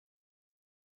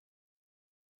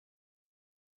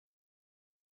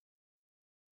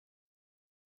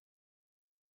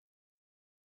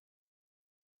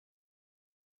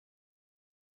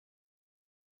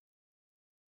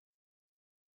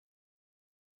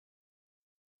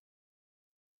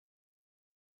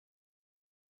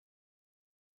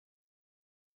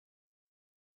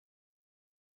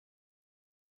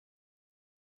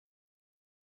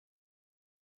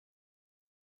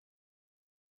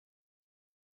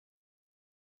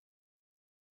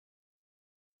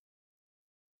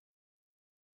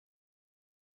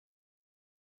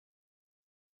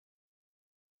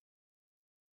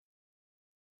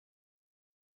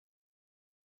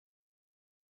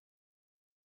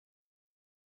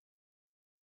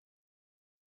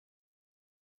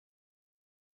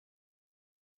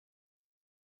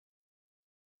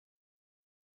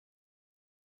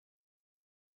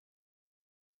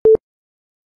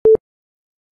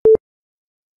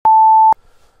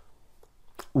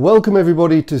Welcome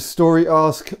everybody to Story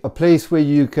Ask, a place where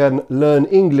you can learn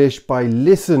English by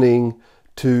listening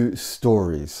to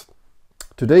stories.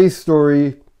 Today's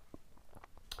story,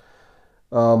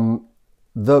 The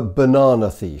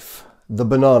Banana Thief. The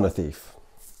Banana Thief.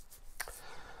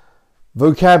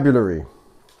 Vocabulary: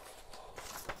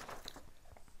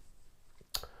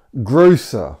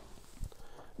 grocer,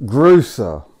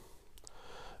 grocer,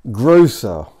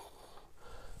 grocer,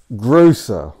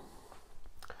 grocer,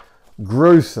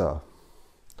 grocer,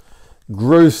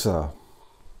 grocer,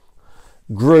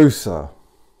 grocer,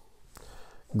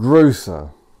 grocer.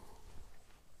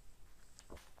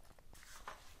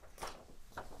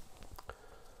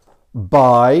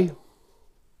 Buy,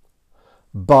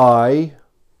 buy,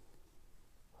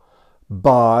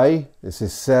 buy. This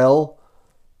is sell.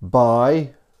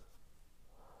 Buy,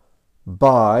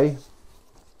 buy,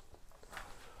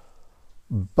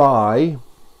 buy,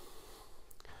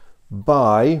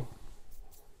 buy,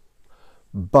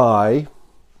 buy.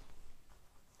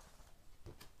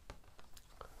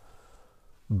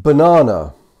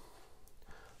 Banana,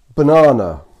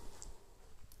 banana,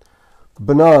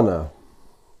 banana,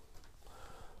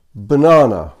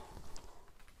 banana,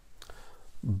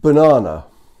 banana,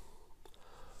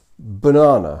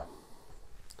 banana,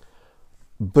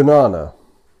 banana.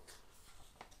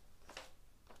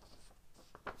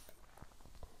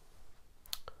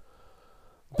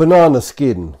 Banana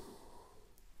skin,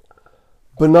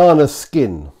 banana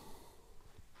skin,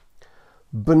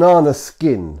 banana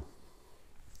skin,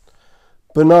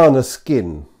 banana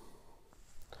skin,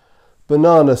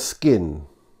 banana skin,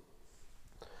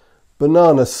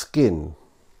 banana skin.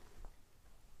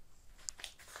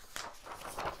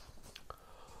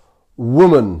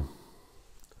 Woman,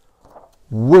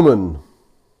 woman,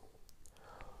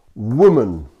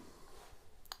 woman,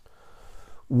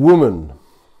 woman,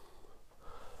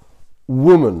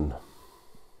 woman,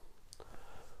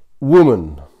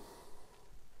 woman.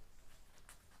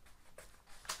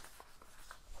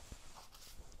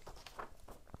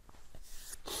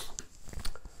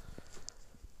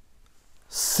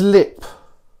 Slip,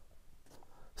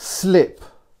 slip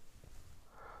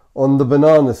on the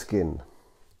banana skin.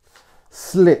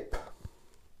 Slip,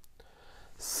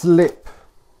 slip,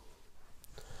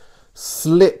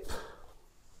 slip,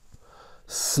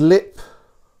 slip,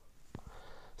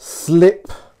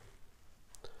 slip,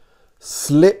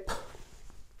 slip.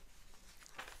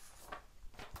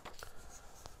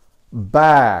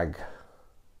 Bag,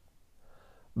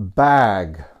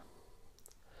 bag,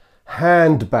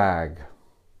 handbag,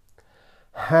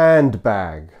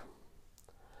 handbag,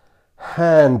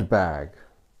 handbag,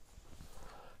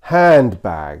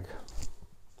 handbag,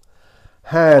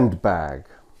 handbag,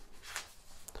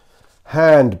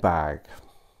 handbag,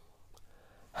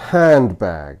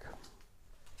 handbag.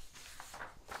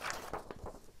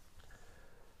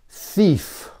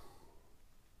 Thief,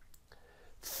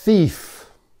 thief,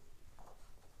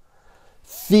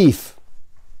 thief,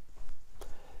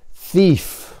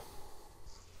 thief,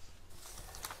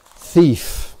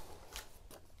 thief.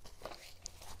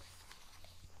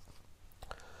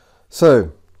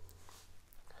 So,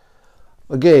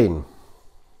 again,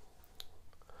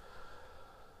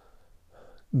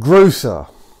 grocer,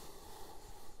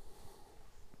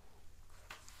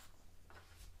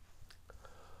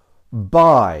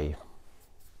 buy,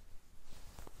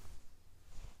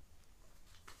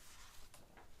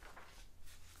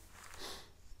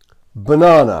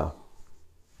 banana,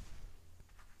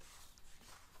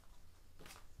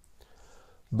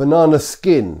 banana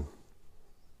skin,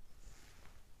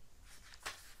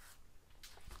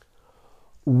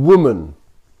 woman,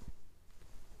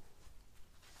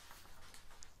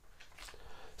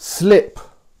 slip,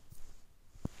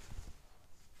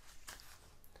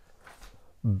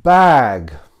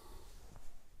 bag,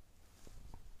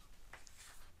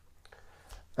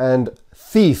 and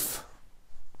thief.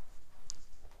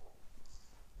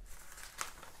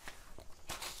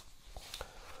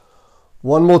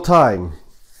 One more time.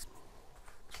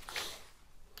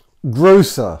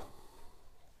 Grocer,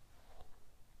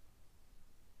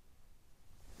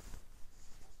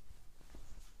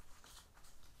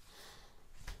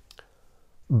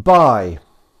 buy,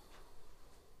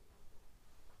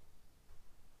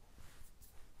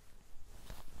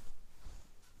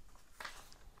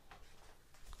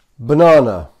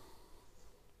 banana,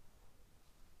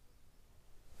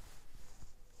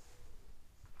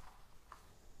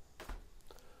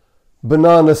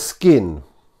 banana skin,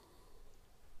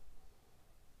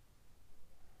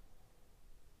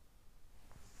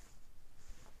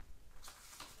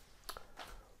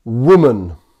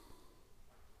 woman,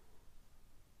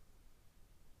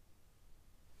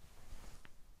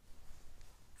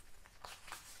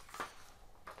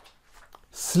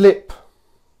 slip,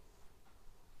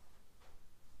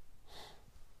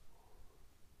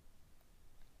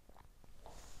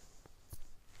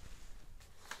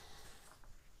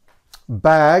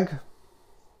 bag,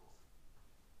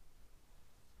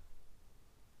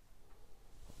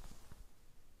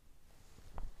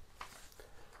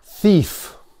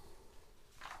 thief,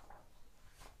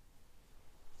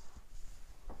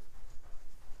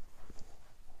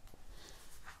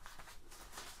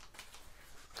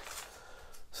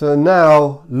 so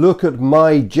now look at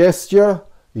my gesture.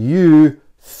 You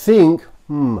think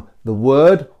the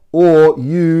word, or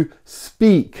you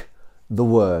speak the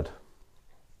word.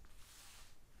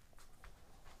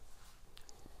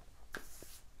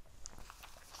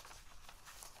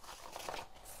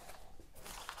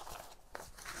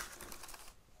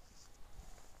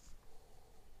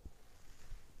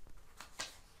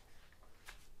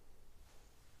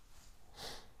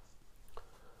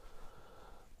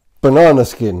 Banana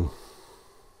skin,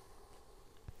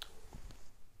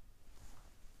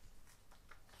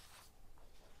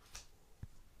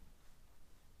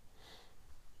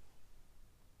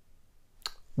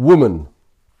 woman,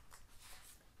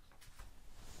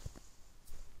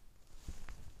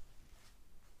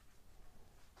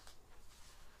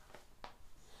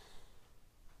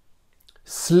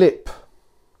 slip,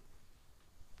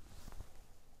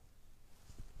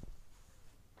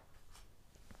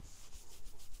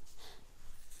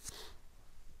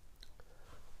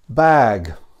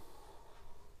 bag,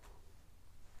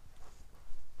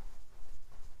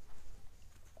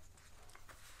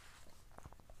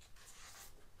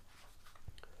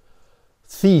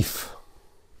 thief,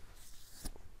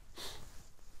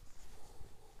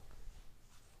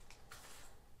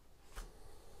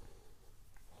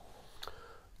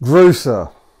 grocer,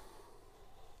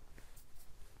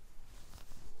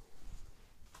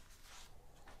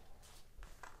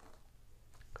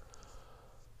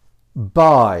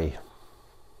 buy,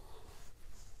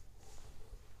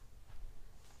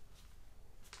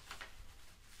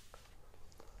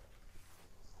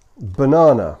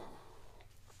 banana.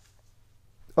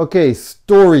 Okay,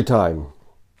 story time.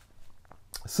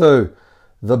 So,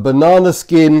 the banana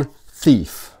skin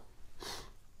thief.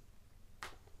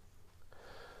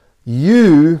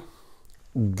 You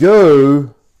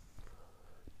go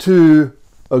to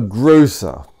a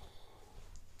grocer.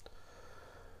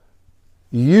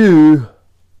 You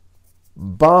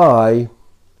buy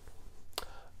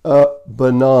a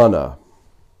banana.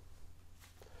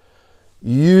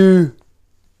 You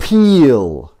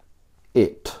peel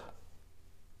it.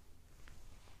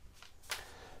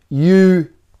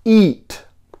 You eat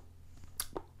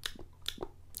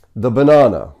the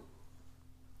banana.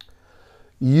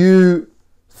 You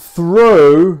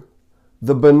throw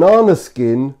the banana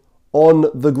skin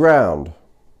on the ground.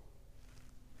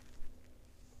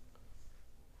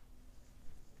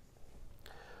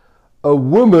 A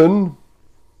woman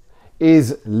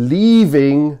is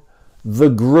leaving the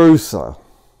grocer.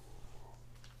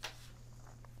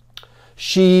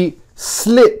 She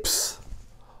slips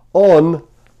on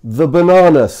the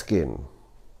banana skin.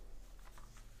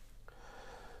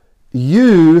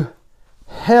 You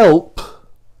help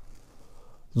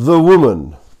the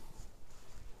woman.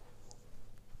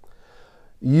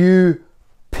 You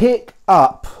pick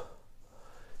up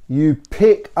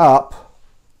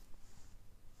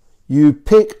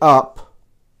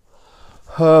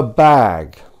her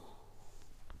bag.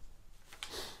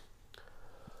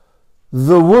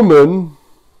 The woman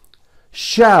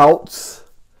shouts,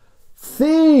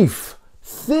 "Thief!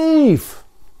 Thief!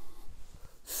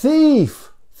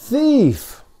 Thief!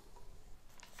 Thief!"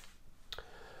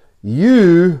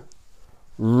 You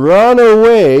run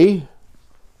away.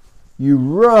 You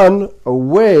run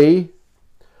away,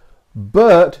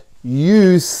 but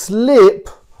you slip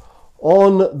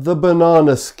on the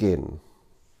banana skin.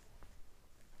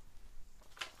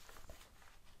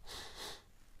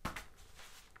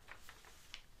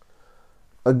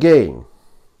 Again,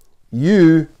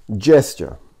 you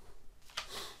gesture.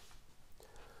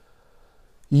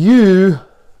 You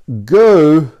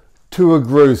go to a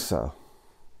grocer.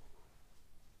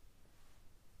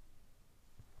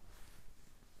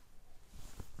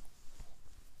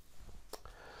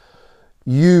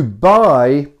 You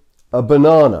buy a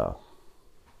banana.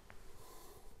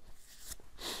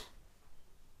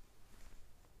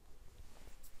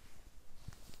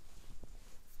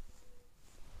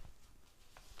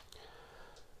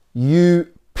 You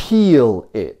peel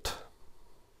it.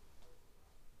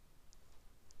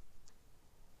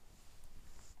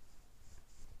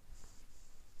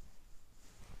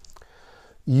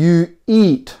 You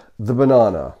eat the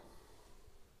banana.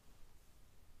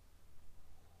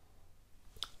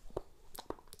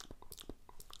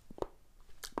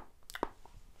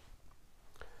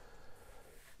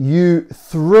 You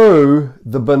throw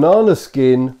the banana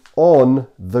skin on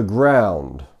the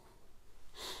ground.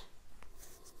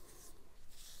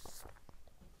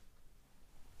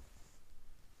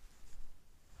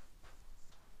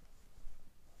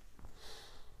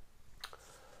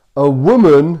 A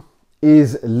woman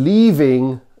is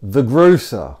leaving the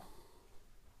grocer.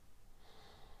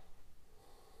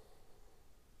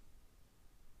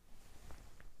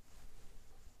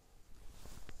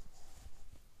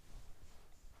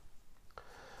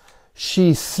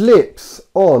 She slips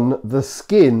on the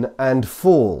skin and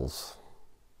falls.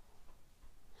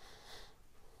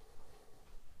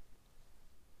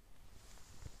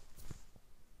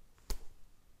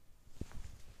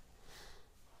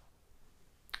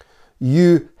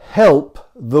 You help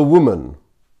the woman.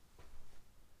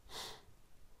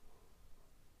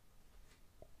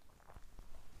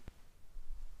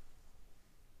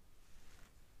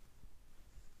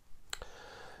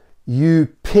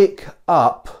 You pick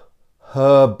up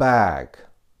her bag.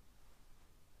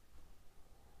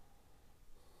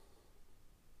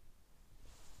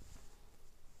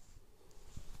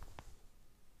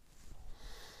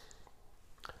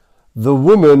 The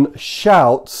woman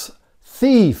shouts,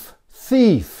 "Thief!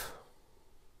 Thief!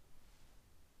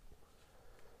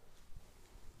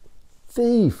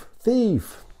 Thief!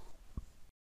 Thief!"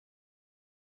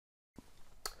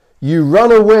 You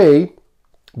run away,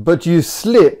 but you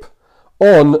slip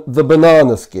on the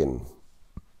banana skin.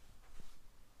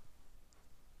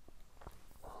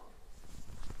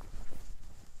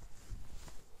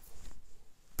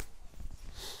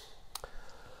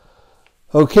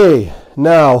 Okay,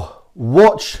 now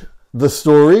watch the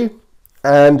story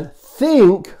and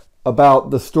think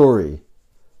about the story,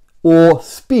 or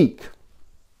speak.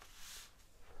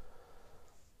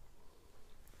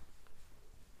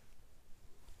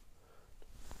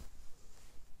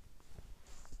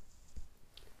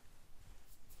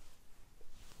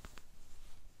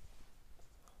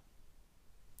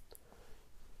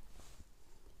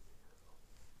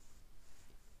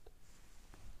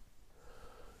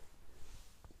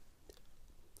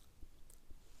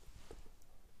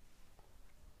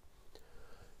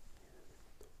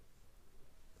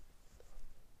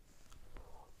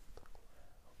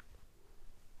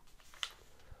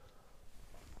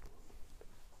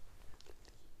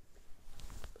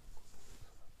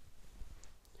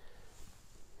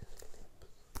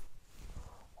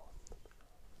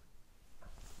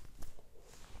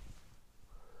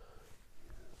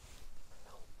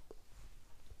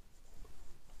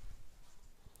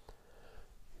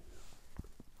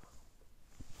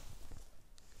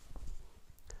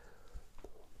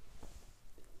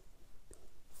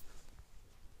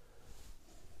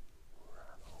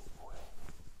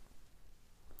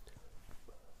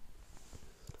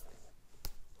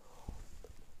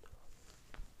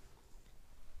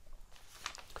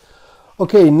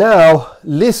 Okay, now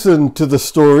listen to the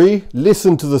story.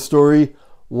 Listen to the story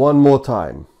one more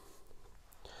time.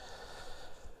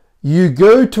 You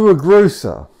go to a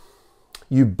grocer.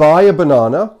 You buy a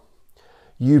banana.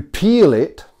 You peel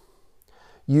it.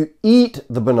 You eat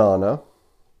the banana.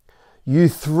 You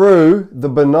throw the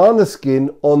banana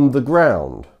skin on the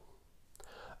ground.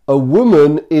 A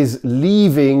woman is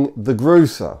leaving the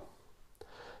grocer.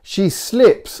 She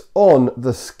slips on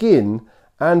the skin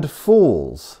and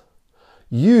falls.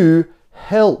 You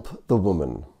help the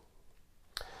woman.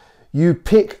 You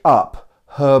pick up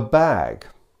her bag.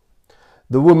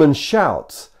 The woman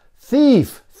shouts,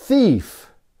 "Thief!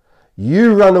 Thief!"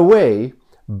 You run away,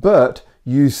 but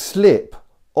you slip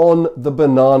on the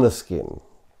banana skin.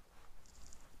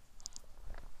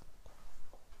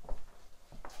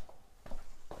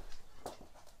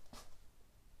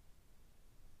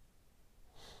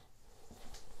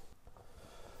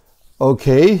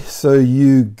 Okay, so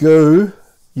you go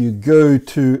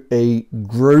to a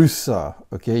grocer.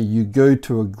 Okay, you go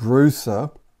to a grocer.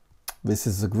 This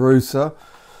is a grocer.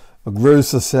 A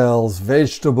grocer sells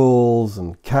vegetables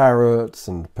and carrots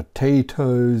and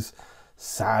potatoes,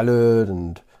 salad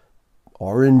and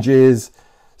oranges.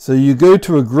 So you go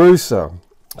to a grocer.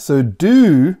 So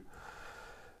do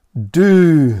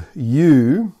you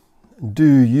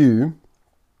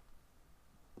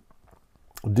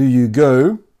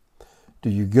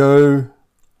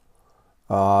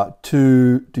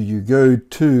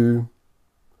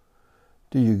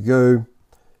go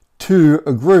to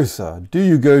a grocer? Do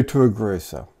you go to a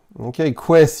grocer? Okay,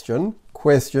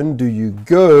 question, do you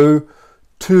go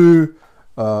to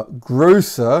a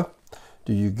grocer?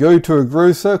 Do you go to a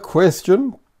grocer?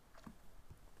 Question.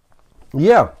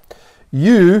 Yeah,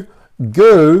 you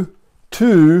go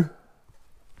to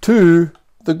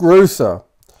the grocer.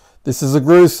 This is a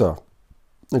grocer.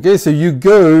 Okay, so you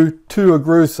go to a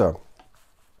grocer.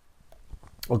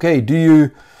 Okay,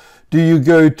 do you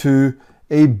go to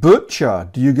a butcher?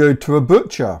 Do you go to a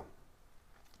butcher?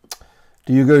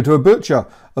 Do you go to a butcher?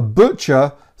 A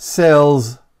butcher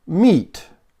sells meat.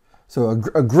 So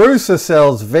a grocer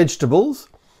sells vegetables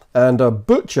and a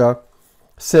butcher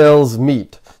sells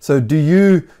meat. So do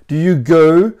you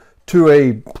go to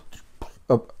a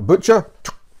butcher?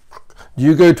 Do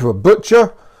you go to a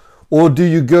butcher or do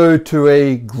you go to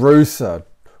a grocer?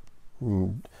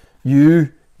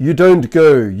 You don't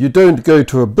go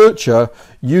to a butcher,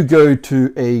 you go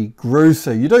to a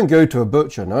grocer. You don't go to a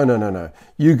butcher. No.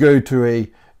 You go to a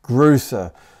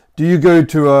grocer. Do you go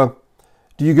to a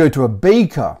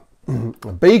baker?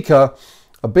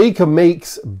 A baker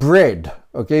makes bread.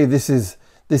 Okay, this is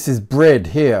bread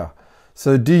here.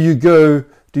 So do you go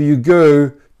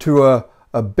to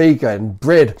a baker? And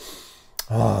bread,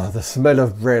 the smell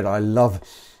of bread, I love.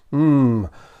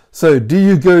 So do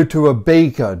you go to a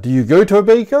baker? Do you go to a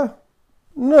baker?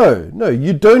 No,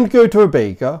 you don't go to a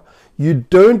baker. You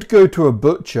don't go to a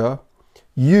butcher.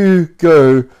 You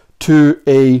go to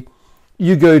a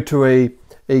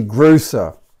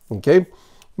grocer. Okay?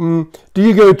 Do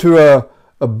you go to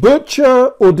a butcher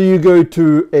or do you go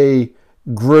to a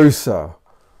grocer?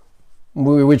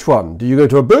 Which one? Do you go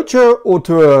to a butcher or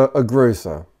to a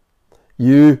grocer?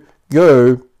 You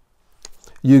go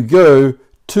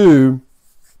to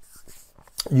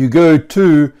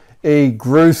a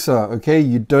grocer. Okay,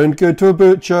 you don't go to a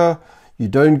butcher, you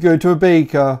don't go to a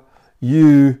baker,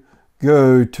 you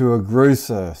go to a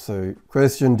grocer. So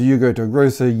question, do you go to a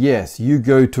grocer? Yes, you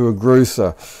go to a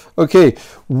grocer. Okay,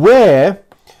 where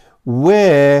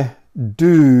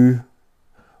do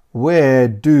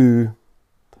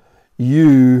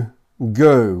you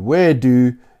go? Where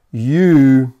do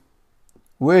you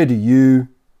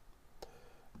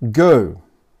go?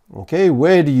 Okay,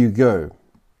 where do you go?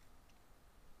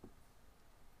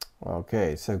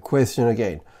 Okay, so question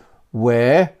again.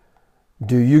 Where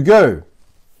do you go?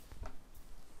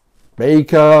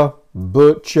 Baker,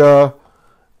 butcher,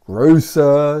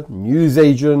 grocer,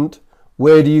 newsagent.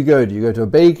 Where do you go? Do you go to a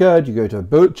baker? Do you go to a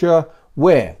butcher?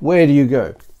 Where? Where do you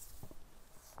go?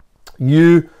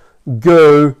 You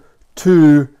go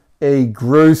to a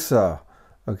grocer.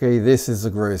 Okay, this is a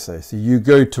grocer. So you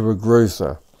go to a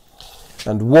grocer.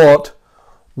 And what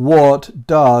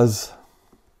does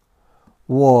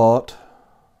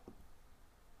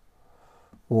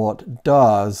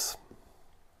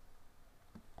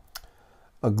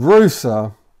a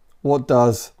grocer, what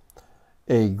does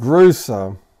a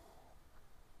grocer,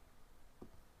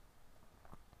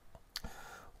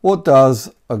 what does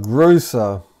a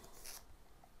grocer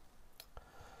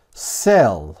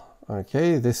sell?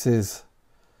 Okay, this is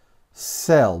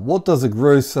sell. What does a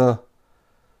grocer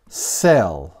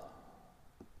sell?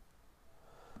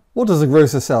 What does a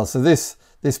grocer sell? So this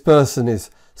person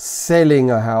is selling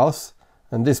a house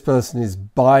and this person is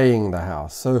buying the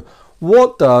house. So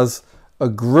what does a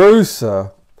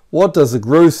grocer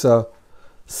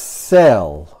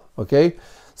sell? Okay,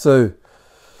 so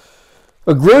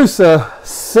a grocer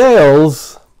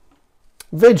sells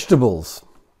vegetables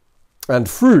and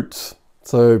fruits.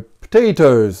 So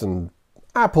potatoes and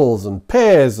apples and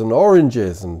pears and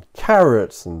oranges and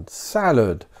carrots and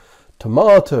salad,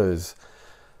 tomatoes.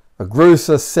 A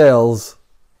grocer sells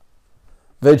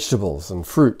vegetables and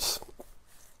fruits.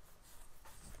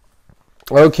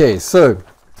 Okay, so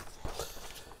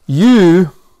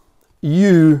you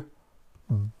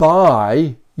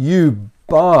buy,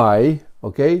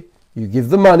 okay? You give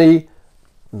the money,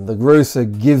 and the grocer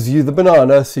gives you the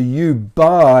banana, so you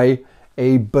buy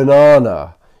a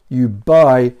banana. You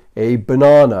buy a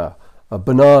banana,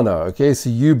 okay? So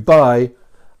you buy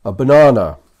a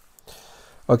banana.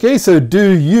 Okay, so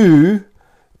do you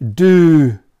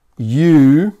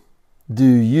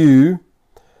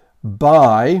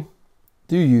buy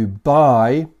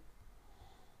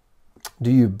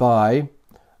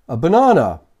a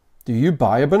banana? Do you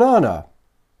buy a banana?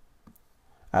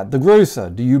 At the grocer,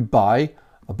 do you buy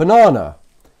a banana?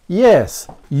 Yes,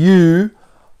 you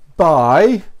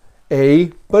buy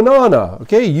a banana.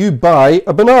 Okay, you buy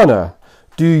a banana.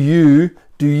 Do you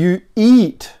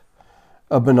eat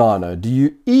a banana? Do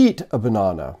you eat a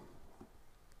banana?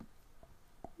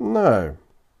 No.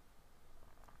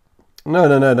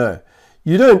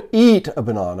 You don't eat a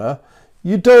banana.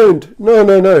 You don't.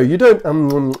 You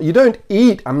don't. You don't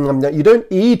eat. You don't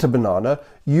eat a banana.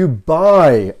 You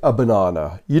buy a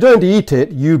banana. You don't eat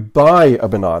it. You buy a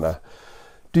banana.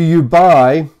 Do you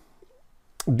buy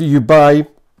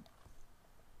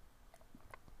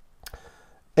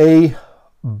a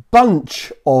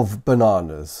bunch of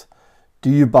bananas? Do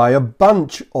you buy a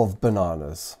bunch of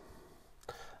bananas?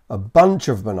 A bunch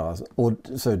of bananas. Or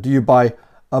so do you buy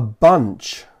a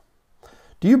bunch?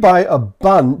 Do you buy a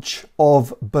bunch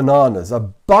of bananas? A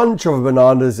bunch of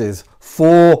bananas is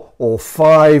 4 or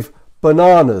 5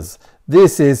 bananas.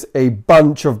 This is a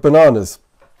bunch of bananas.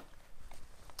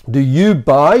 Do you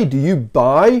buy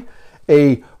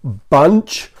a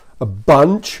bunch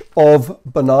of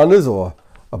bananas, or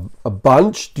a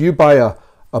bunch? Do you buy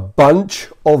a bunch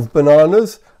of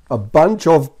bananas? A bunch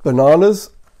of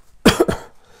bananas?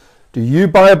 Do you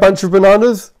buy a bunch of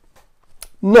bananas?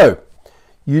 No,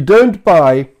 you don't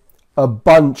buy a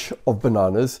bunch of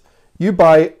bananas. You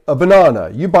buy a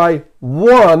banana. You buy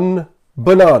one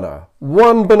banana.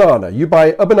 One banana. You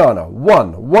buy a banana.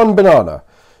 One banana.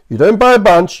 You don't buy a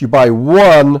bunch, you buy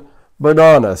one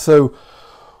banana. So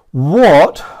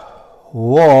what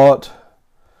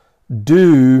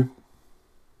do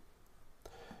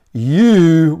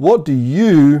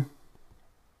you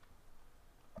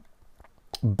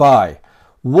buy?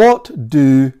 What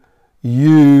do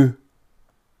you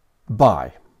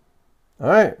buy? All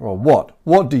right, well,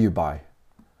 what do you buy?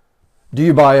 Do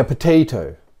you buy a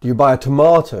potato? Do you buy a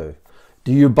tomato?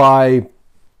 Do you buy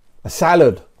a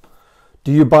salad?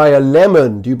 Do you buy a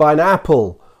lemon? Do you buy an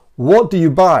apple? What do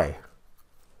you buy?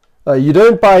 You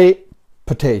don't buy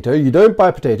potato. You don't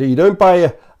buy potato. You don't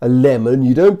buy a lemon.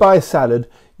 You don't buy a salad.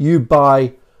 You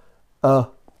buy a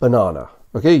banana.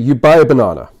 Okay, you buy a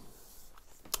banana.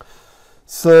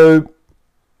 So,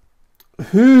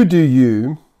 who do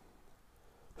you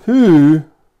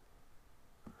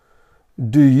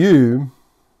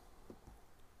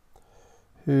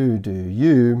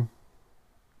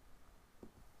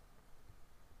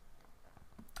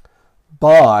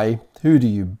buy? Who do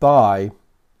you buy?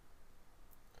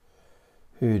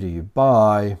 Who do you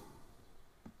buy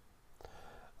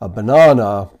a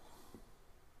banana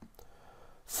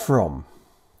from?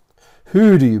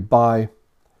 Who do you buy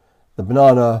the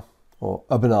banana or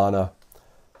a banana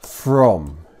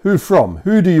from? Who from?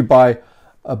 Who do you buy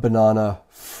a banana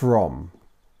from?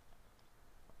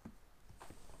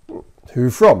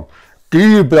 Who from? Do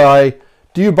you buy,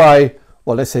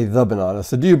 well, let's say the banana.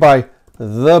 So do you buy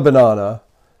the banana?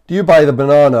 Do you buy the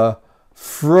banana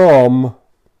from,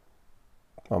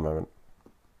 one moment.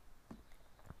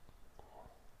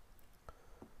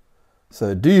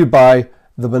 So do you buy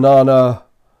the banana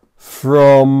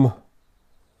from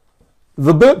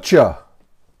the butcher?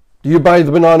 Do you buy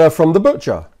the banana from the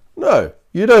butcher? No,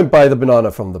 you don't buy the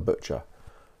banana from the butcher.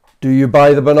 Do you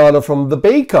buy the banana from the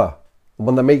baker, the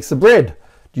one that makes the bread?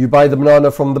 Do you buy the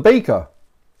banana from the baker?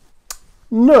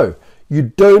 No,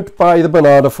 you don't buy the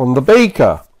banana from the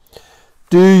baker.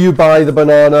 Do you buy the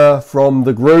banana from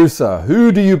the grocer?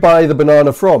 Who do you buy the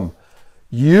banana from?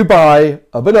 You buy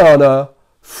a banana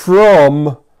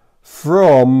from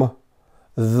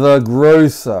the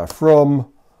grocer,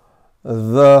 from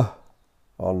the,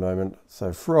 one moment,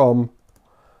 so from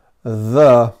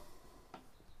the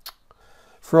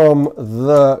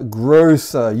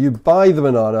grocer. You buy the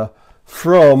banana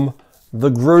from the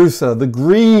grocer, the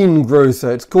green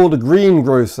grocer. It's called a green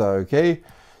grocer, okay?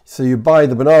 So you buy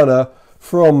the banana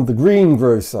from the green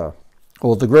grocer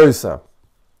or the grocer.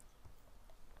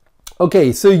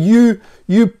 Okay, so you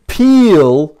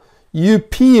peel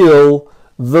the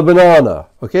banana,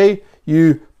 okay?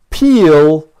 You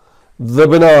peel the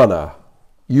banana.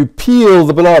 You peel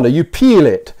the banana. You peel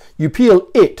it. You peel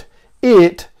it.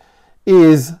 It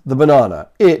is the banana.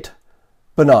 It,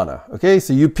 banana. Okay,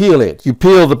 so you peel it. You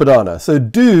peel the banana. So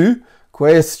do,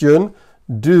 question,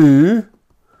 do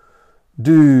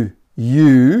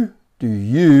you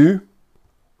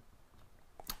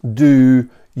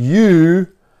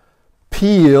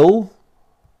peel, do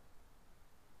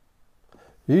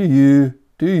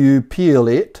you peel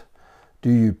it? Do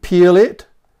you peel it?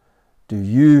 Do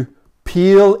you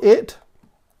peel it?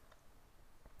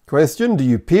 Question, do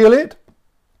you peel it?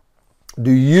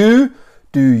 Do you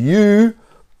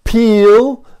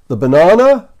peel the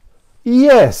banana?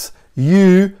 Yes,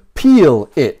 you peel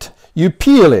it. You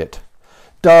peel it.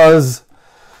 Does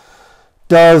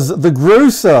the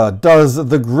grocer peel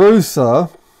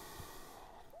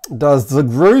it? Does the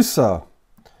grocer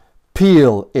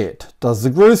peel it? Does the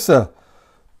grocer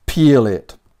peel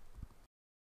it?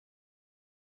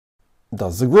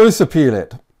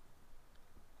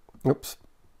 Oops.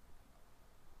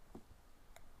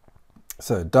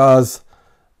 So does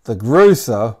the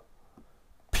grocer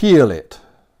peel it?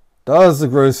 Does the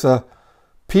grocer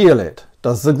peel it?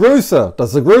 Does the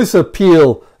grocer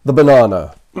peel the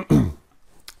banana?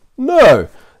 No,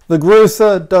 the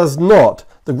grocer does not.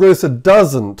 The grocer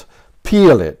doesn't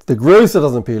peel it. The grocer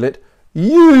doesn't peel it.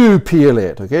 You peel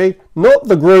it, okay? Not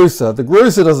the grocer. The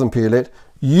grocer doesn't peel it.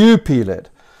 You peel it.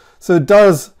 So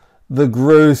does the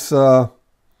grocer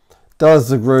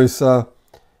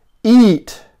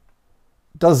eat?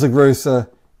 Does the grocer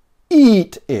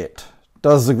eat it?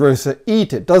 Does the grocer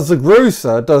eat it? Does the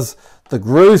grocer,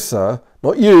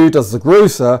 not you, does the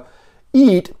grocer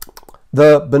eat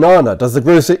the banana? Does the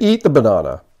grocer eat the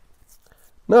banana?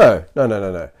 No.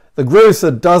 The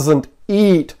grocer doesn't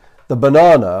eat the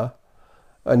banana,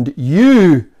 and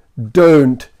you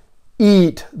don't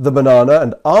eat the banana,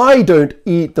 and I don't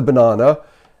eat the banana.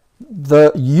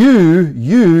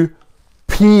 You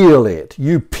peel it.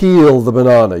 You peel the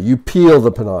banana. You peel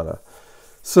the banana.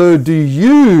 So do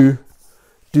you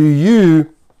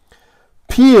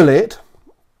peel it?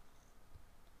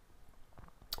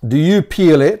 Do you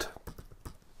peel it?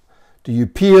 Do you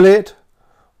peel it?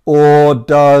 Or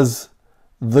does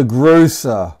the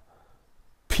grocer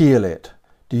peel it?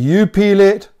 Do you peel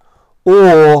it?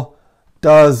 Or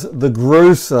does the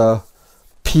grocer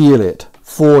peel it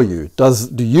for you?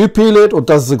 Do you peel it or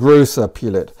does the grocer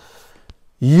peel it?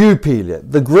 You peel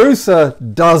it. The grocer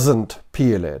doesn't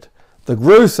peel it. The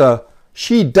grocer,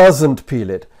 she doesn't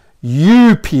peel it.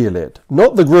 You peel it,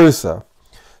 not the grocer.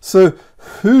 So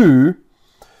who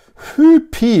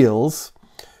peels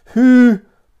it? Who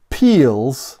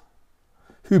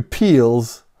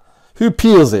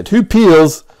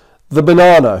peels the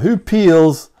banana? Who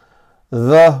peels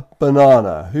the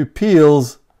banana? Who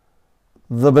peels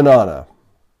the banana?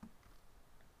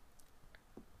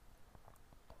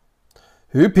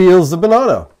 Who peels the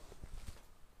banana?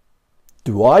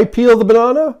 Do I peel the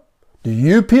banana? Do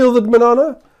you peel the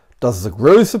banana? Does the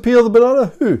grocer peel the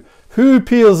banana? Who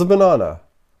peels the banana?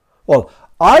 Well,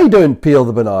 I don't peel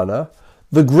the banana.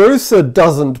 The grocer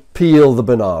doesn't peel the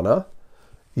banana.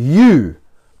 You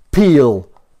peel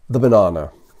the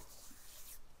banana.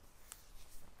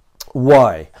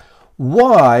 Why?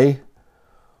 Why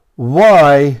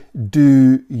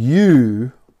do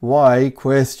you, why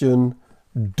question,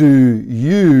 do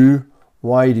you,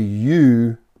 why do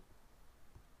you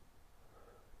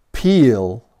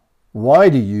peel, why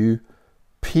do you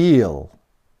peel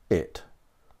it?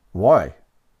 Why?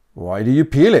 Why do you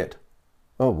peel it?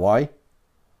 Oh, why?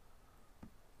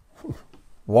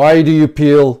 Why do you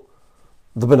peel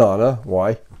the banana?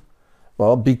 Why?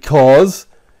 Well, because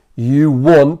you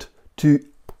want to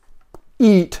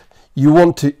eat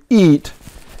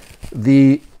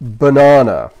the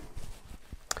banana.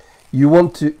 You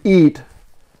want to eat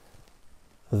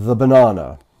the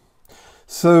banana.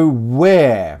 So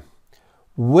where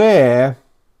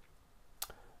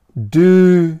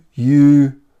do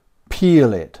you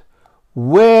peel it?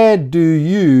 Where do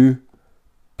you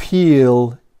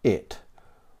peel it?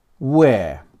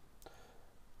 Where?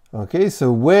 Okay,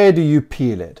 so where do you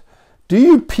peel it? Do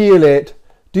you peel it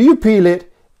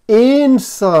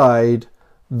inside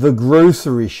the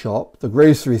grocery shop, the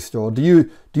grocery store? Do you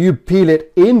peel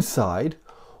it inside,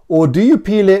 or do you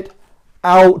peel it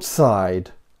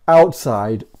outside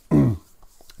the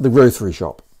grocery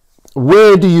shop?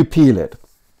 Where do you peel it?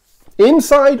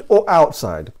 Inside or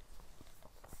outside?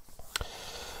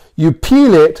 You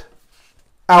peel it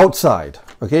outside,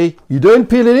 okay? You don't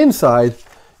peel it inside,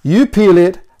 you peel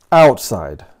it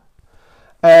outside.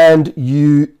 And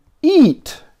you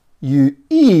eat the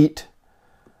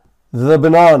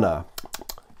banana.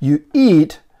 You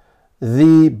eat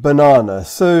the banana.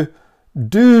 So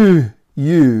do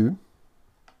you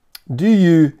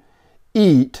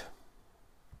eat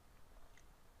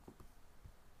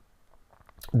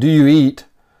the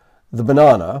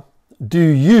banana? Do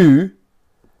you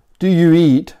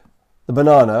eat the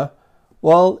banana?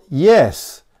 Well,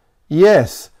 yes,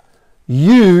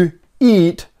 you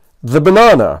eat the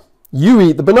banana. You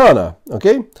eat the banana,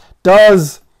 okay?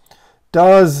 Does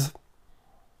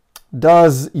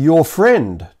your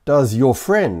friend,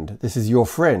 this is your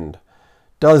friend,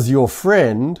 does your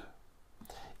friend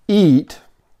eat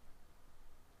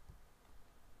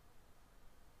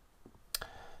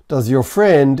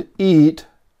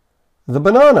the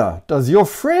banana? Does your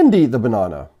friend eat the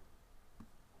banana?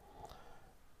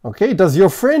 Okay, does your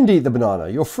friend eat the banana?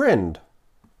 Your friend?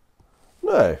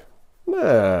 No.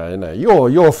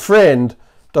 Your friend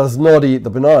does not eat the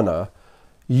banana.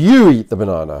 You eat the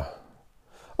banana.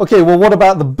 Okay, well, what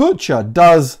about the butcher?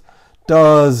 Does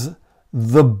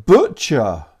the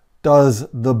butcher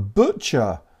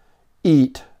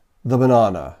eat the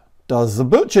banana? Does the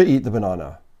butcher eat the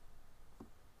banana?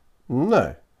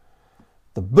 No.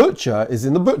 The butcher is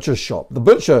in the butcher's shop. The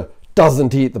butcher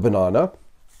doesn't eat the banana.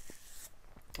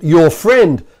 Your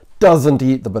friend doesn't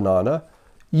eat the banana.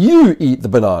 You eat the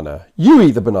banana. You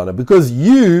eat the banana because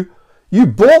you You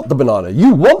bought the banana.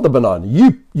 You want the banana.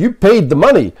 You paid the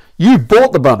money. You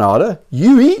bought the banana.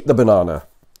 You eat the banana.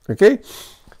 Okay?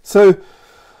 So,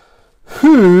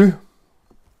 who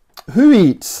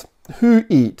eats? Who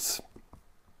eats?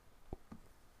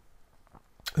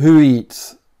 Who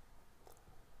eats?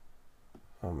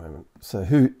 One moment. So,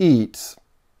 who eats?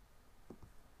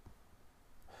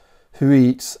 Who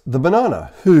eats the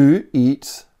banana? Who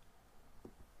eats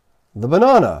the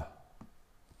banana?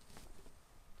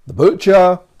 The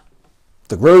butcher,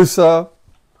 the grocer,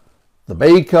 the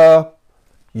baker,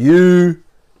 you,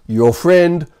 your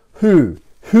friend. Who?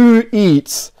 Who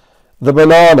eats the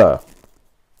banana?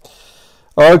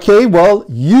 Okay, well,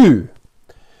 you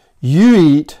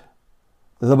eat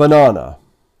the banana.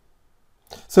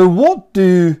 So what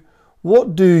do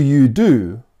you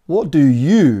do? What do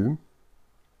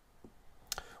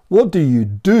you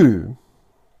do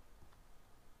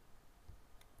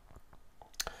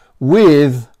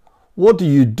with, what do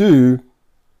you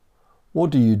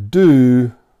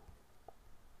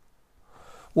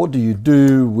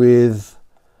do with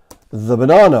the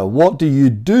banana? What do you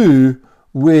do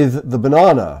with the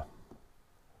banana?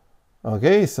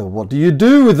 Okay, so what do you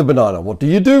do with the banana? What do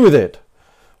you do with it?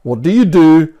 What do you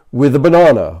do with the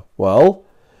banana? Well,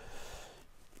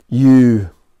 you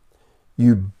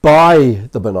buy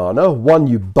the banana. One,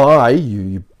 you buy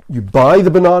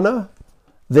the banana,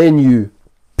 then you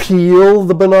peel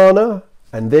the banana,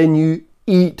 and then you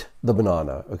eat the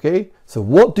banana. Okay, so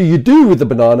what do you do with the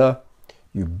banana?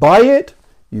 You buy it,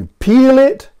 you peel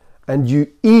it, and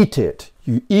you eat it.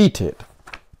 You eat it.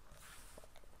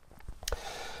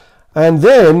 And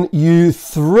then you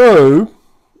throw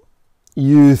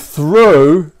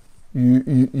the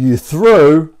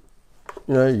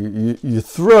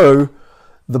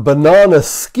banana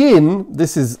skin.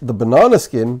 This is the banana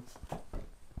skin.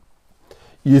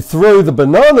 You throw the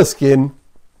banana skin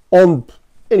on,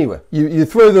 anyway, you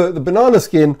throw the banana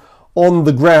skin on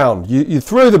the ground. You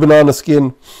throw the banana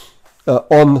skin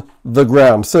on the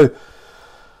ground. So,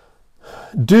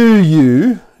 do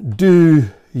you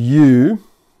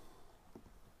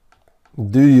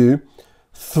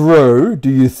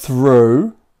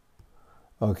throw,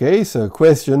 okay, so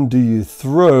question, do you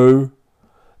throw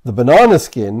the banana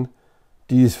skin?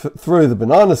 Do you throw the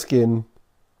banana skin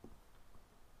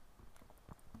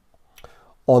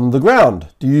on the ground?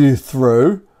 Do you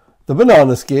throw the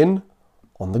banana skin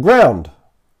on the ground?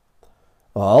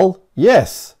 Well,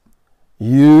 yes.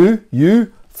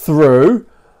 You throw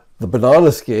the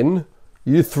banana skin.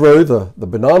 You throw the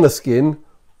banana skin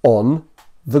on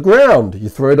the ground. You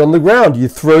throw it on the ground. You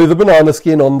throw the banana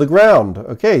skin on the ground.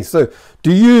 Okay, so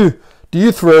do you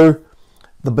throw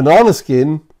the banana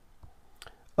skin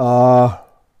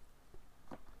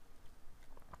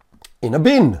in a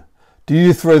bin? Do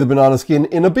you throw the banana skin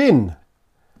in a bin?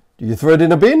 Do you throw it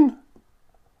in a bin?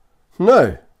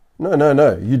 No.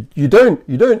 You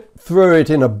don't throw it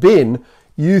in a bin.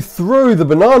 You throw the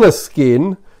banana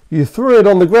skin. You throw it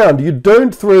on the ground. You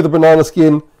don't throw the banana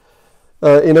skin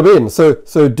in a bin.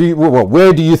 So do you, well,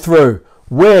 where do you throw?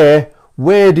 Where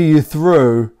do you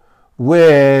throw?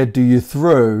 Where do you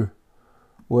throw?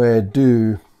 Where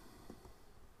do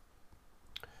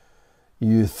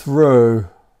you throw?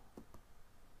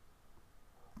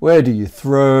 Where do you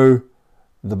throw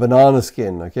the banana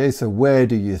skin? Okay, so where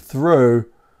do you throw?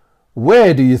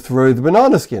 Where do you throw the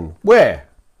banana skin? Where?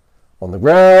 On the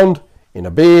ground? In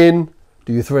a bin?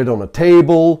 Do you throw it on a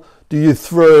table? Do you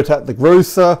throw it at the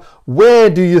grocer? Where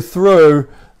do you throw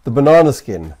the banana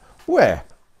skin? Where?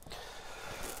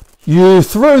 You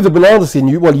throw the banana skin.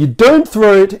 You don't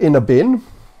throw it in a bin.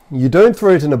 You don't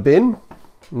throw it in a bin.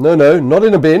 No, not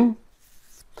in a bin.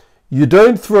 You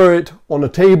don't throw it on a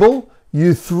table.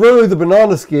 You throw the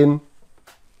banana skin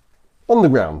on the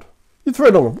ground. You throw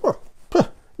it on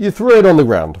the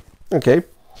ground. Okay.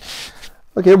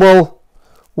 Okay, well,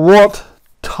 what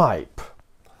type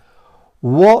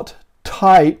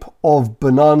of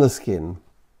banana skin?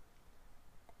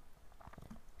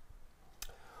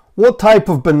 What type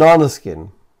of banana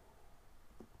skin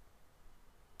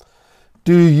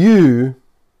do you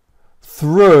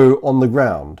throw on the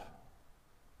ground?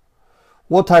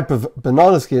 What type of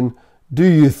banana skin do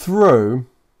you throw?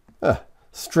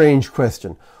 Strange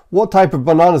question. What type of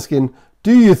banana skin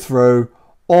do you throw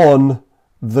on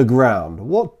the ground?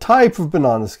 What type of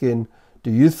banana skin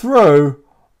do you throw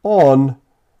on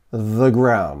the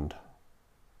ground?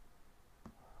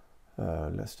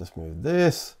 Let's just move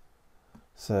this.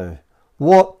 So,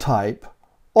 what type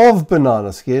of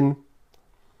banana skin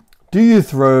do you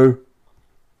throw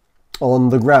on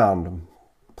the ground?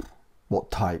 What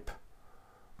type?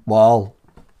 Well,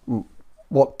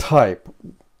 what type?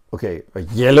 Okay, a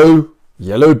yellow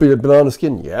Yellow banana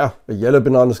skin? Yeah, a yellow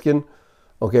banana skin.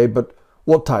 Okay, but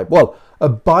what type? Well, a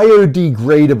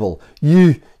biodegradable.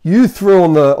 You throw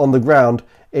on the ground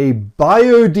a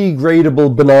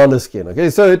biodegradable banana skin. Okay,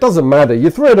 so it doesn't matter.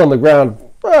 You throw it on the ground,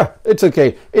 it's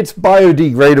okay. It's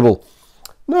biodegradable.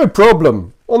 No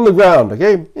problem. On the ground,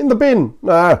 okay? In the bin.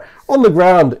 Nah, on the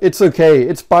ground, it's okay.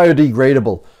 It's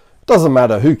biodegradable. Doesn't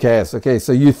matter. Who cares? Okay,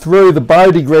 so you throw the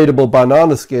biodegradable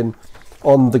banana skin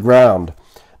on the ground.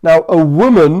 Now, a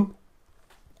woman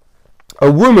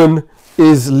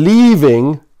is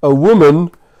leaving, a woman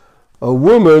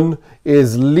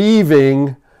is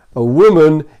leaving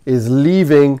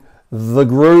the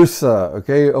grocer,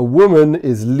 okay? A woman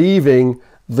is leaving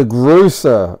the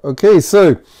grocer, okay?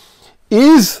 So,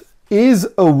 is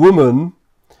a woman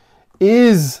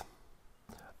leaving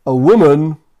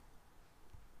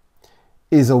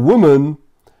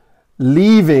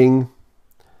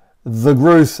the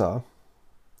grocer?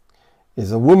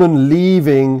 Is a woman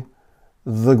leaving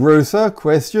the grocer?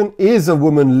 Question, is a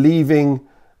woman leaving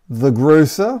the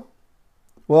grocer?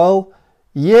 Well,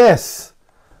 yes.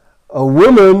 A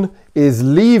woman is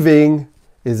leaving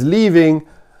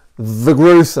the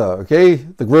grocer, okay?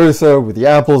 The grocer with the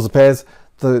apples, the pears.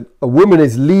 A woman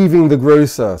is leaving the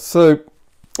grocer. So,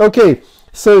 okay.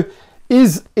 So,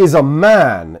 is a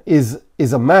man leaving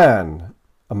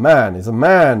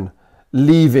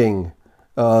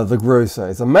the grocer?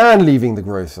 Is a man leaving the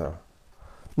grocer?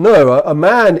 No, a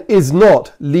man is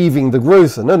not leaving the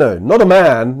grocer. No, not a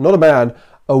man.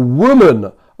 A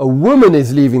woman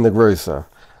is leaving the grocer.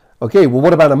 Okay, well,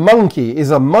 what about a monkey?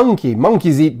 Is a monkey?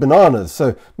 Monkeys eat bananas,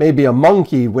 so maybe a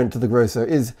monkey went to the grocer.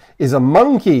 Is a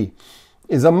monkey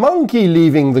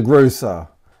leaving the grocer?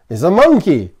 Is a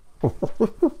monkey?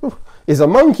 Is a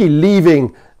monkey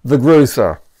leaving the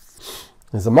grocer?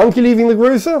 Is a monkey leaving the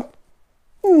grocer?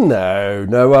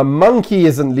 No, a monkey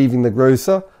isn't leaving the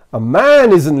grocer. A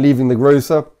man isn't leaving the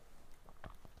grocer.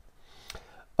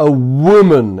 A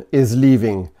woman is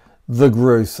leaving the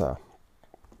grocer.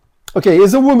 Okay,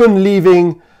 is a woman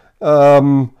leaving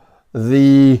is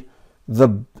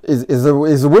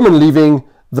a woman leaving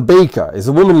the baker? Is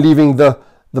a woman leaving the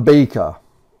baker?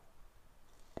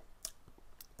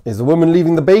 Is a woman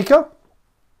leaving the baker?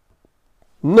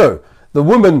 No, the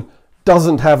woman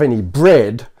doesn't have any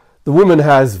bread. The woman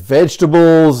has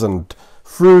vegetables and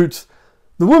fruits.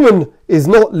 The woman is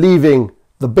not leaving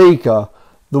the baker.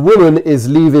 The woman is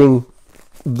leaving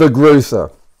the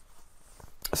grocer.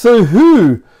 So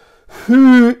who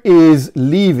is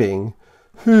leaving?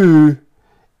 Who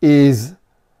is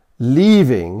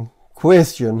leaving?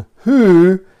 Question,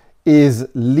 who is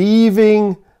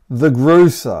leaving the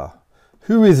grocer?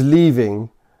 Who is leaving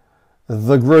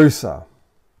the grocer?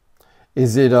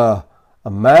 Is it a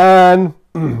man?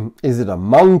 Is it a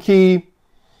monkey?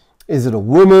 Is it a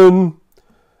woman?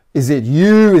 Is it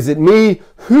you? Is it me?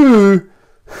 Who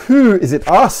is it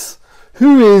us?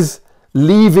 Who is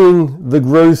leaving the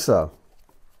grocer?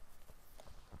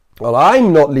 Well,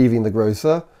 I'm not leaving the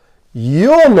grocer.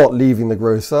 You're not leaving the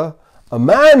grocer. A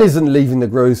man isn't leaving the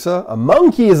grocer. A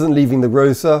monkey isn't leaving the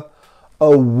grocer.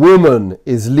 A woman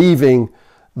is leaving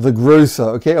the grocer.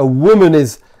 Okay, a woman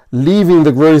is leaving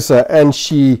the grocer, and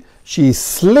she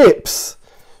slips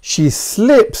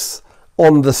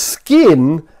on the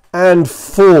skin and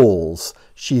falls.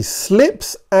 She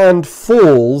slips and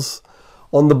falls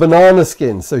on the banana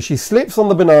skin. So she slips on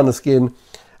the banana skin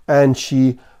and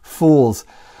she falls.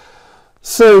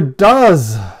 So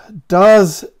does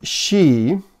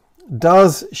she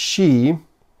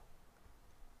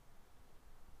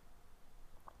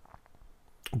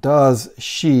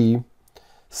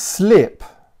slip?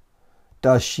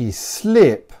 Does she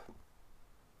slip?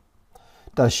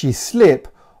 Does she slip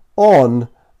on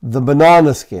the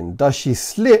banana skin? Does she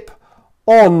slip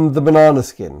on the banana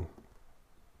skin?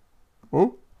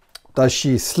 Does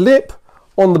she slip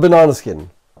on the banana skin?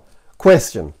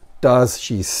 Question, does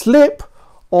she slip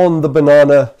on the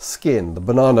banana skin? The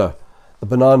banana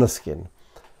skin.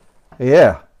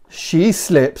 Yeah, she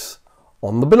slips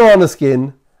on the banana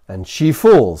skin and she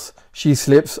falls. She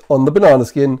slips on the banana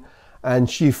skin and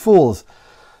she falls.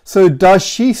 So does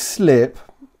she slip?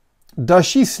 Does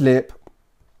she slip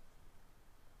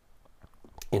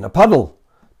in a puddle?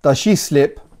 Does she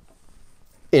slip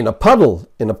in a puddle?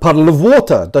 In a puddle of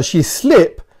water? Does she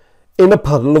slip in a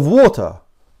puddle of water?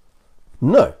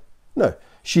 No.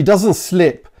 She doesn't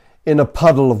slip in a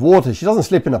puddle of water. She doesn't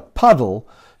slip in a puddle.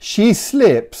 She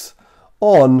slips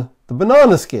on the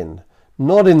banana skin.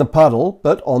 Not in the puddle,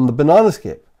 but on the banana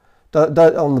skin.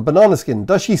 On the banana skin.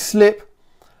 Does she slip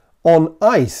on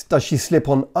ice? Does she slip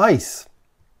on ice?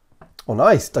 On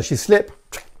ice. Does she slip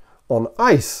on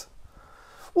ice?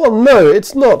 Well, no,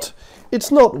 it's not.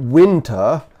 It's not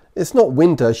winter. It's not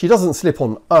winter. She doesn't slip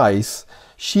on ice.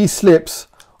 She slips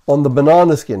on the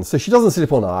banana skin. So she doesn't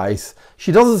slip on ice.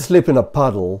 She doesn't slip in a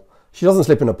puddle. She doesn't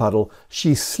slip in a puddle.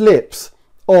 She slips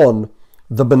on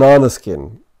the banana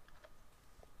skin.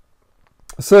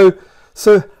 So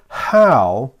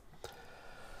how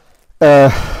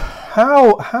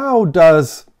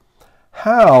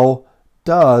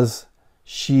does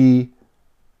she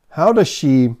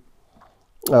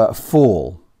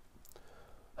fall?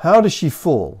 How does she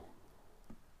fall?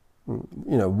 You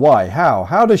know, why?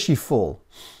 How does she fall?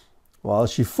 Well,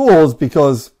 she falls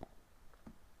because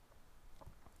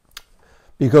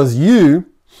you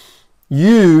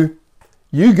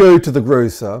go to the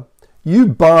grocer, you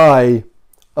buy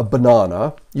a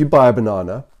banana, you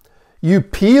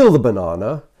peel the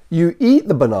banana, you eat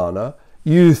the banana,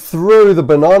 you throw the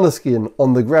banana skin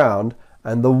on the ground,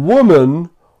 and the woman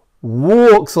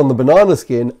walks on the banana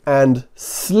skin and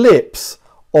slips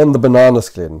on the banana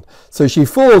skin. So she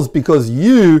falls because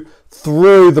you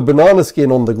throw the banana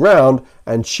skin on the ground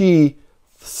and she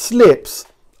slips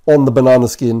on the banana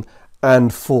skin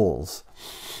and falls.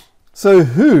 So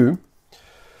who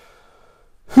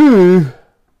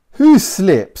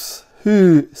slips?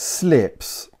 Who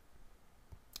slips?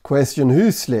 Question,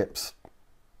 who slips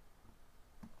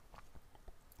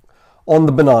on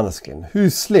the banana skin? Who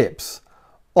slips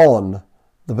on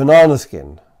the banana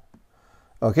skin?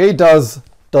 Okay, does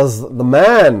the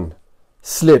man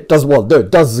slip? Does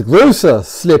the grocer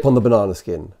slip on the banana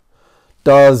skin?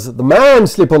 Does the man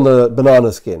slip on the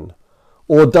banana skin?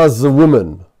 Or does the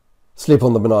woman slip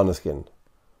on the banana skin?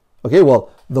 Okay, well,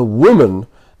 the woman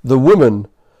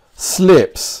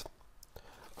slips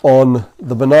on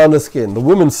the banana skin. The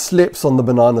woman slips on the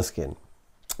banana skin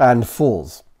and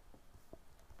falls.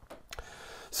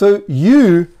 So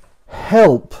you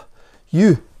help,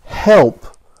 let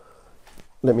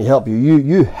me help you.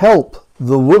 You help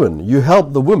the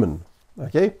woman,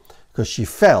 okay? Because she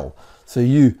fell. So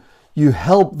you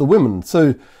help the woman.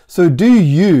 So do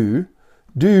you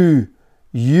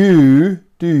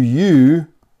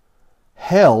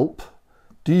help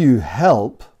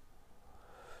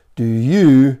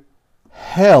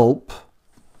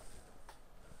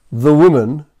the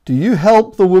woman? Do you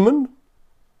help the woman?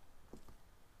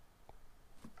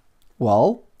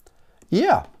 Well,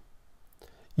 yeah.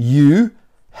 You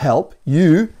help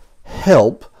the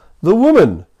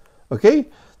woman. Okay?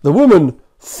 The woman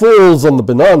falls on the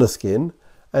banana skin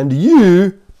and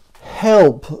you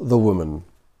help the woman.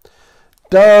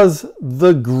 Does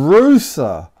the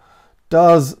grocer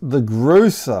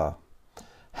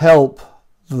help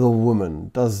the woman?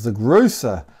 Does the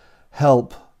grocer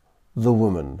help the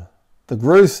woman? The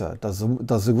grocer, does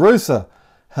the grocer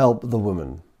help the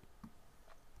woman?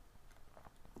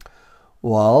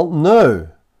 Well, no.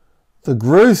 The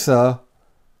grocer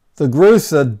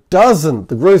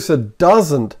doesn't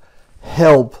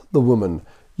help the woman.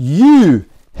 You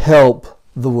help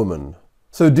the woman.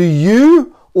 So do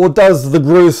you or does the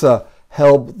grocer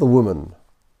help the woman?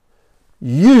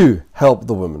 You help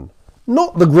the woman.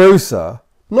 Not the grocer.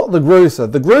 Not the grocer.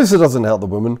 The grocer doesn't help the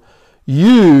woman.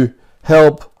 You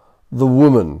help the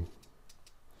woman.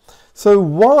 So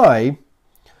why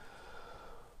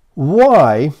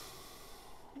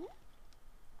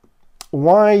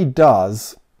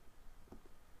does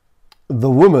the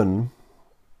woman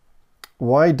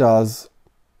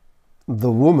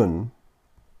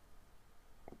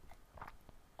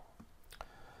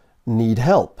need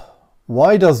help?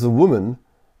 Why does the woman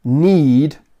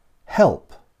need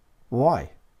help? Why?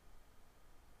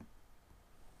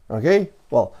 Okay,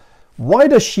 well, why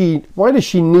does she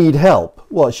need help?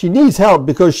 Well, she needs help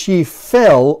because she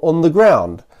fell on the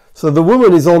ground. So the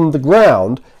woman is on the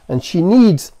ground and she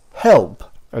needs help.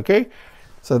 Okay,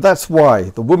 so that's why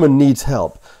the woman needs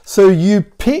help. So you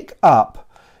pick up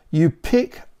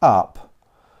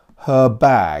her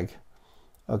bag.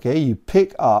 Okay, you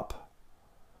pick up,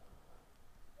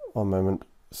 one moment.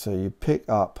 So you pick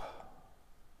up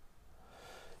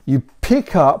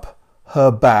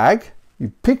her bag.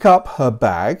 You pick up her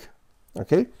bag.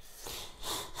 Okay,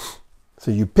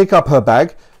 so you pick up her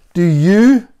bag. Do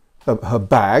you her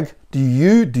bag? Do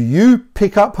you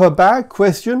pick up her bag?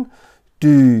 Question. Do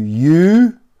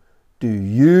you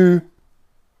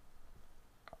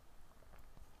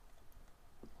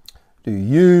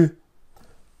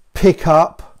pick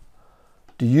up?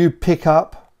 Do you pick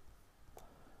up?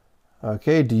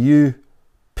 Okay, do you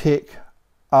pick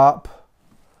up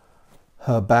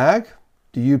her bag?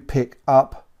 Do you pick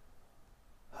up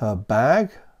her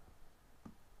bag?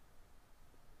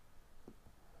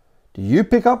 Do you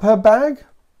pick up her bag?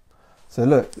 So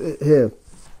look here,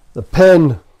 The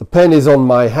pen is on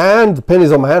my hand. The pen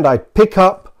is on my hand. I pick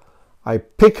up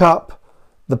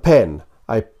the pen.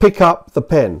 I pick up the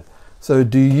pen. So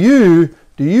do you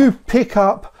pick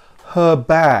up her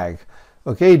bag?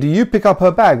 Okay, do you pick up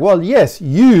her bag? Well, yes,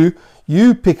 you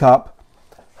pick up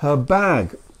her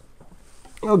bag.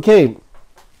 Okay.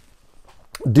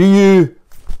 Do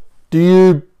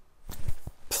you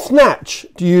snatch?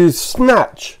 Do you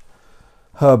snatch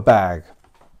her bag?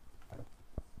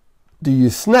 Do you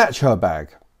snatch her bag?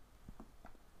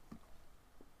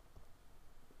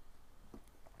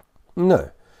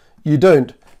 No, you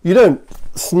don't. You don't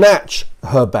snatch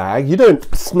her bag. You don't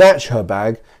snatch her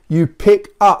bag. You pick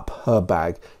up her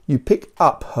bag. You pick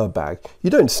up her bag. You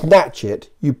don't snatch it.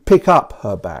 You pick up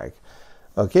her bag.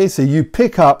 Okay, so you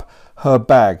pick up her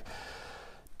bag.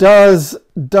 Does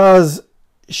the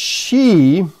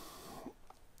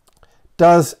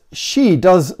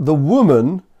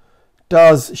woman,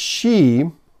 does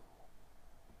she,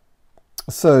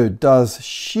 so does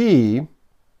she,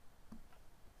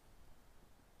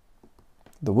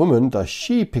 the woman, does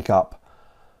she pick up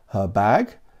her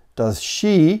bag? Does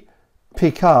she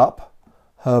pick up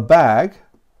her bag?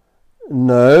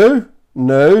 No,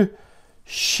 no,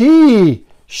 she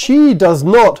does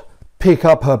not pick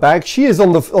up her bag. She is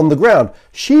on the ground.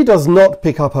 She does not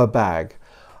pick up her bag.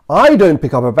 I don't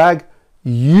pick up her bag.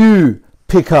 You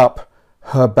pick up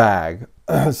her bag.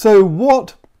 So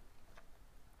what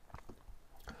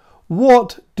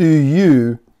do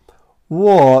you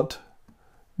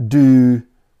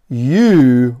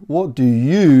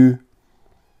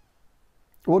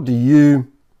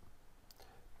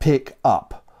pick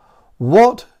up?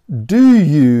 What do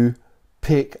you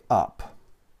pick up?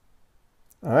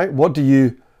 All right, what do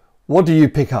you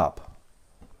pick up?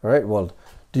 All right, well,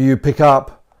 do you pick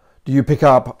up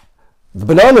the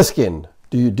banana skin?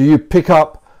 Do you pick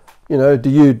up, did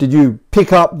you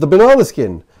pick up the banana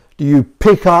skin? Do you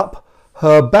pick up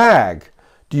her bag?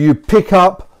 Do you pick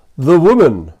up the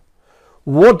woman?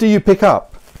 What do you pick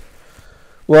up?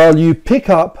 Well, you pick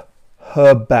up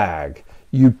her bag.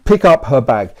 You pick up her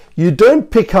bag. You don't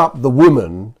pick up the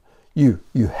woman. You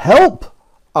help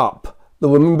up the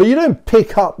woman, but you don't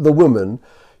pick up the woman.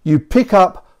 You pick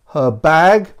up her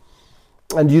bag,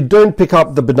 and you don't pick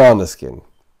up the banana skin.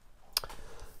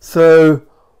 So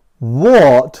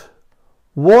what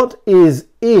is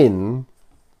in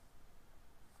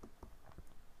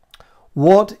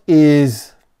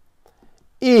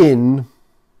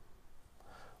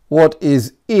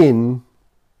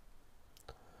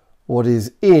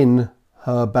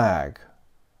her bag?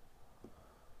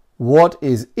 What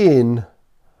is in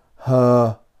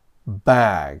her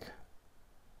bag?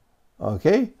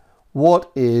 Okay,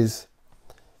 what is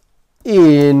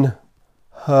in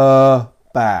her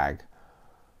bag?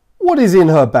 What is in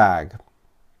her bag?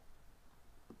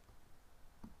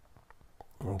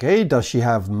 Okay, does she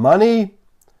have money?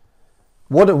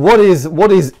 What is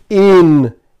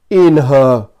in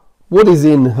her? What is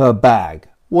in her bag?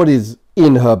 What is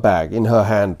in her bag? In her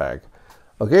handbag?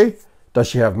 Okay, does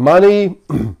she have money?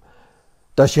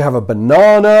 Does she have a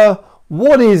banana?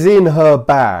 What is in her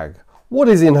bag? What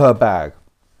is in her bag?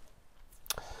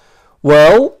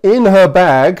 Well, in her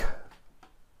bag,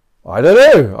 I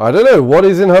don't know. What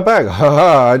is in her bag?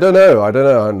 I don't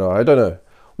know.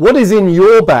 What is in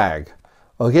your bag?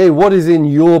 Okay, what is in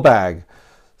your bag?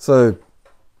 So,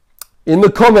 in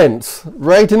the comments,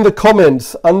 right in the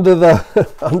comments under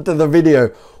the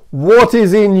video, what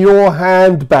is in your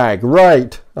handbag?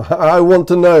 Right, I want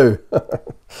to know.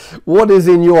 What is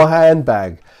in your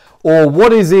handbag? Or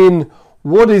what is in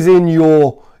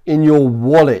your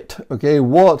wallet? Okay,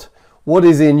 what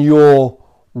is in your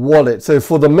wallet? So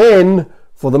for the men,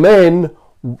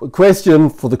 question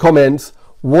for the comments,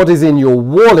 what is in your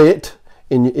wallet?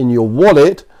 In your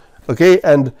wallet, okay,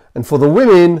 and for the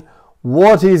women,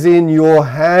 what is in your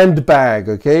handbag?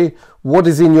 Okay, what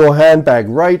is in your handbag?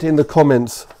 Write in the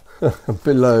comments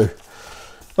below.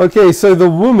 Okay, so the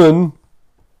woman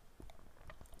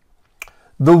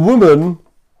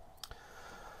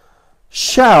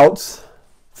shouts,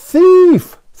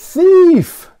 thief,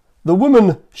 thief. The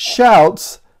woman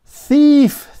shouts,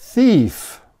 thief,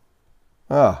 thief.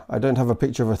 Ah, I don't have a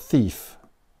picture of a thief.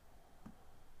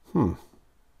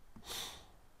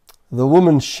 The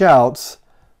woman shouts,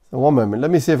 one moment,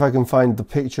 let me see if I can find the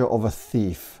picture of a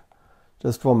thief.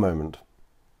 Just one moment.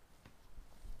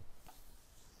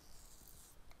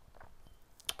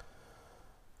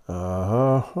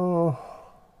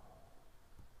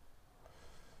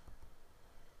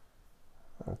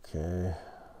 Okay.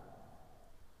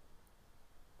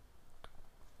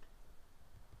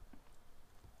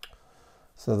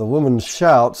 So the woman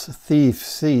shouts, thief,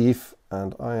 thief,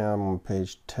 and I am on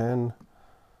page 10.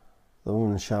 The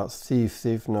woman shouts, thief,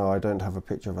 thief. No, I don't have a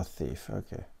picture of a thief.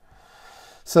 Okay.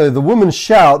 So the woman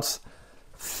shouts,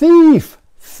 thief,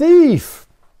 thief.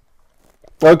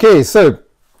 Okay, so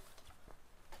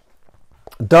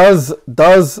does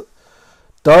the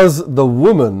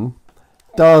woman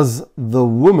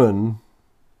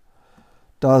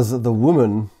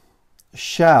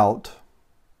shout?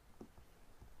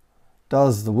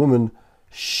 Does the woman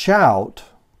shout,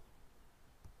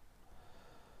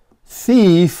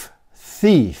 thief,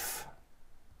 thief,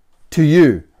 to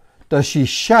you? Does she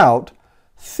shout,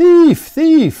 thief,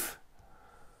 thief?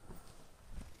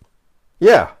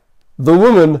 Yeah, the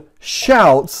woman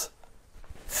shouts,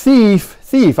 thief,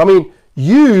 thief. I mean,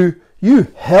 you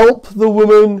help the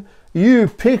woman, you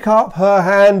pick up her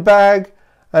handbag,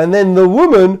 and then the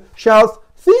woman shouts,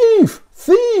 thief,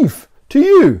 thief, to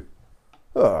you.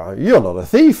 You're not a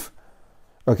thief.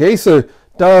 Okay, so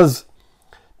does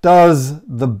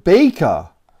the baker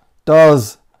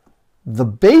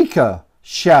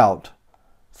shout,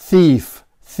 thief,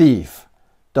 thief?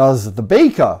 Does the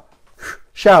baker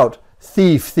shout,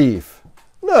 thief, thief?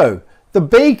 No, the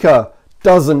baker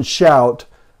doesn't shout,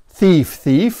 thief,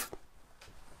 thief.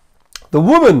 The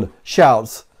woman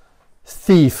shouts,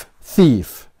 thief,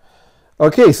 thief.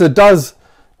 Okay, so does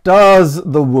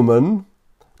the woman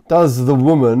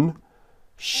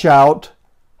shout,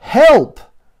 help,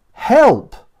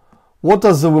 help? What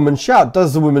does the woman shout?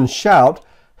 Does the woman shout,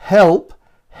 help,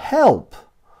 help?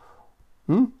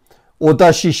 Or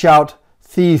does she shout,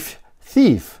 thief,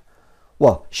 thief?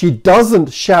 Well, she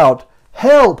doesn't shout,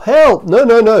 help, help. No,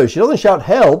 no, no. She doesn't shout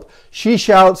help. She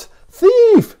shouts,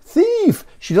 thief, thief.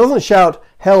 She doesn't shout,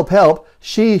 help, help.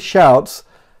 She shouts,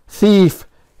 thief,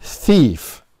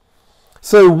 thief.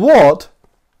 So what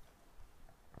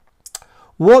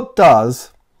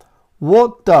does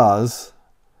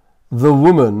the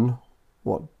woman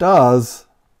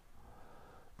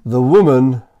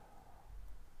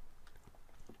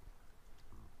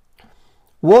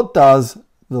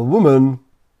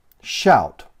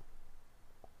shout?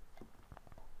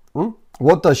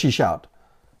 What does she shout?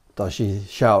 Does she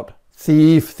shout,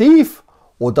 thief, thief?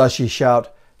 Or does she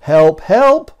shout, help,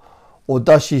 help? Or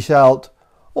does she shout,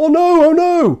 oh no, oh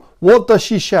no? What does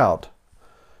she shout?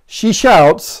 She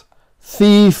shouts,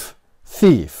 thief,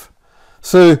 thief.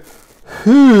 So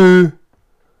who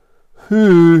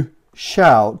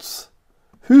shouts,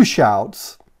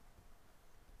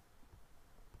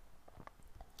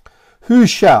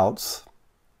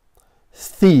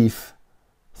 thief,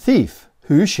 thief?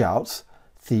 Who shouts,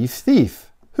 thief,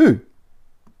 thief?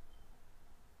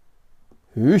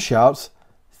 Who shouts,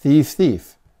 thief,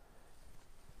 thief?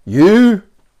 You,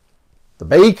 the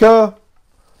baker,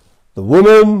 the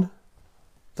woman,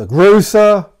 the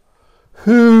grocer.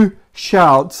 Who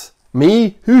shouts,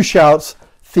 me? Who shouts,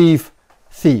 thief,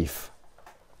 thief?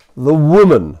 The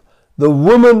woman. The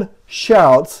woman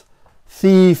shouts,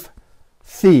 thief,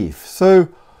 thief. So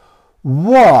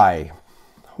why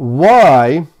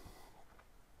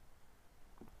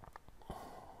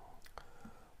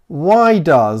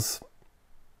does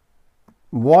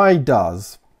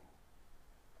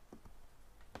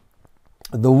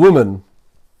the woman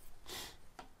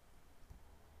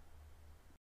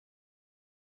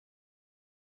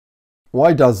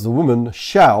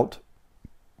shout,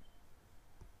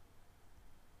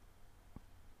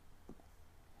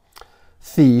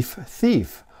 thief,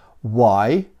 thief?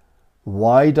 Why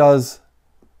does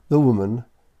the woman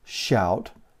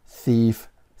shout, thief,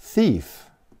 thief?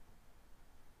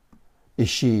 Is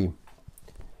she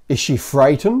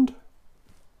frightened?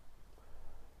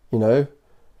 You know,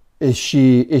 is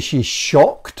she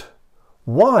shocked?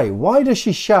 Why does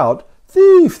she shout,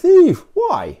 thief, thief?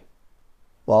 Why?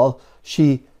 Well,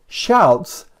 she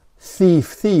shouts, thief,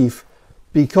 thief,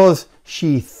 because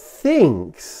she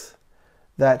thinks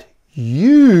that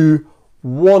you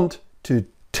want to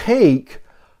take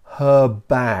her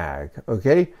bag,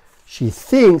 okay? She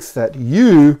thinks that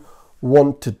you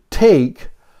want to take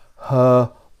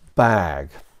her bag.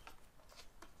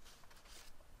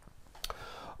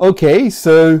 Okay,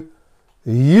 so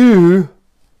you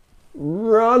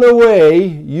run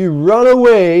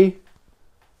away,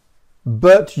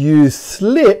 but you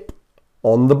slip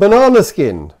on the banana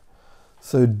skin.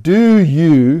 So do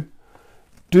you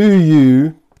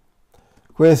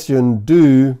question,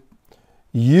 do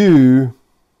you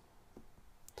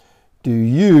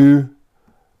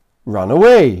run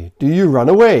away? Do you run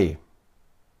away?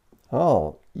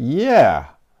 Oh, yeah,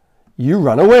 you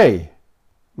run away.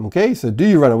 Okay, so do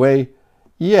you run away?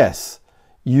 Yes,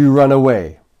 you run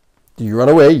away. Do you run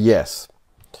away? Yes.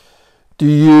 Do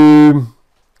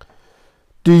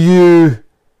Do you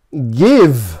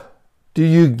give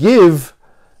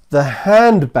the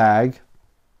handbag?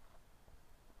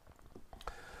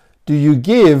 Do you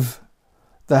give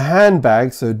the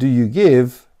handbag? So do you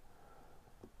give?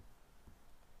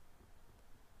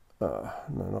 No,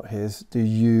 not his. Do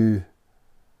you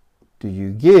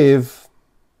give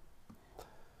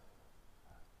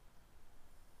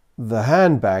the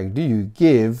handbag? Do you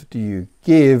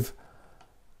give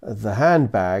the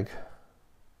handbag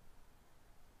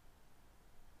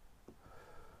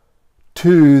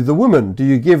to the woman? Do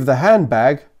you give the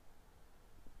handbag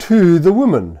to the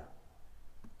woman?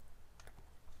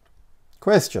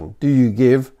 Question. Do you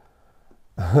give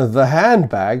the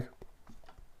handbag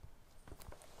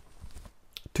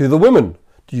to the woman?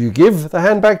 Do you give the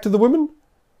handbag to the woman?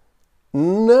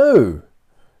 No.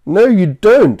 No, you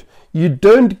don't. You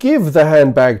don't give the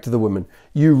handbag to the woman.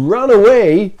 You run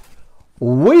away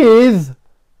with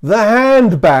the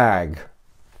handbag.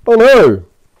 Oh no.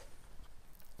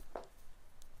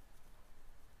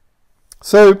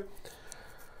 So,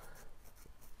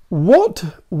 what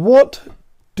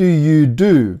do you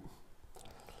do?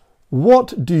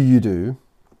 What do you do?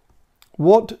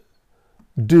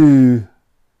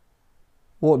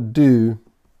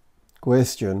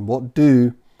 Question, what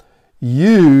do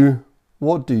you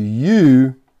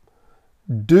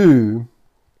do?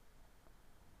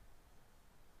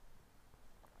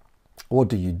 What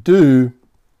do you do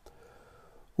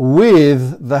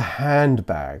with the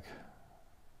handbag?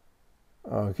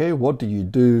 Okay, what do you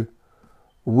do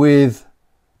with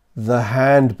the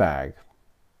handbag?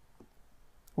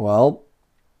 Well,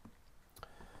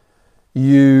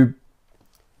 you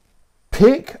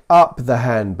pick up the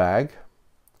handbag,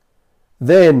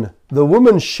 then the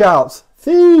woman shouts,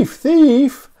 "Thief,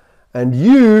 thief," and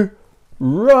you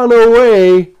run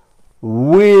away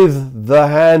with the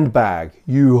handbag.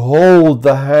 You hold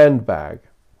the handbag.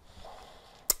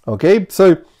 Okay,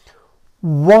 so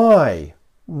why?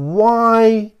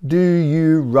 Why do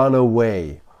you run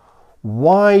away?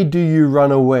 Why do you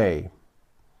run away?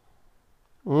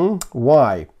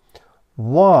 Why?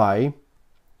 Why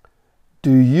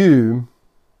do you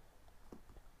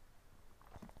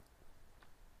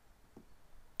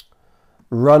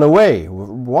run away?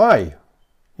 Why?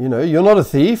 You know, you're not a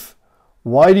thief.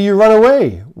 Why do you run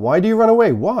away? Why do you run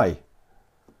away? Why?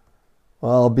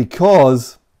 Well,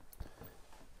 because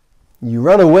you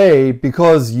run away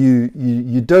because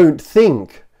you don't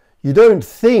think. You don't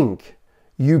think.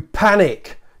 You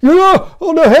panic.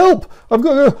 Oh no, help! I've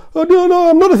got oh no,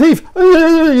 I'm not a thief.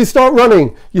 You start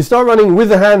running. You start running with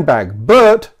the handbag,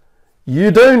 but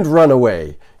you don't run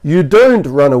away. You don't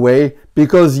run away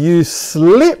because you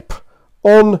slip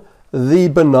on the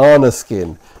banana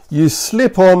skin. You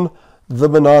slip on the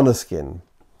banana skin.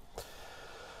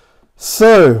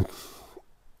 So,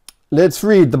 let's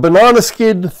read the banana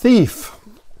skin thief.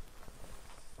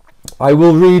 I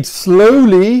will read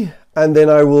slowly and then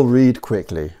I will read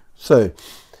quickly. So,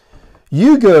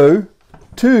 you go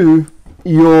to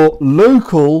your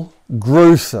local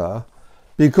grocer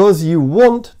because you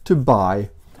want to buy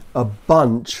a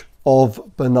bunch of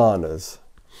bananas.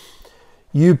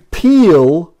 You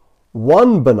peel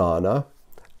one banana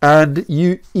and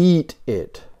you eat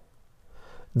it.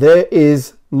 There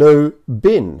is no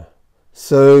bin.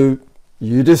 So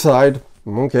you decide,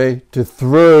 okay, to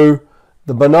throw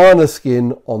the banana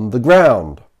skin on the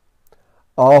ground.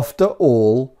 After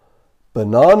all,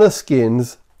 banana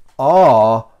skins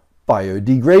are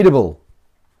biodegradable.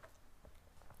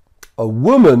 A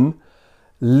woman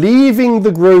leaving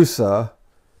the grocer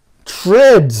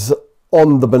treads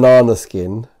on the banana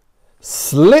skin,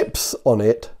 slips on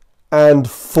it, and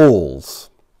falls.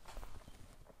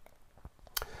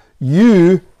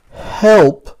 You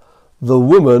help the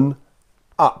woman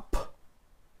up.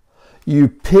 You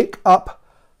pick up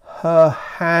her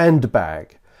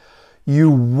handbag. You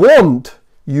want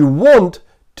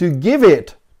to give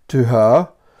it to her,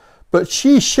 but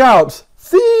she shouts,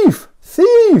 "Thief,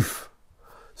 thief!"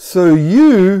 So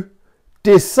you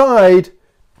decide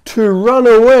to run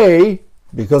away,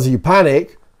 because you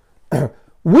panic,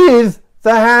 with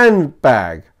the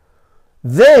handbag.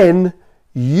 Then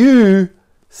you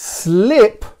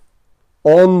slip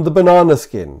on the banana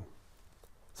skin.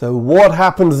 So what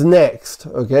happens next?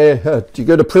 Okay, do you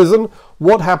go to prison?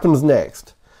 What happens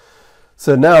next?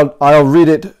 So now I'll read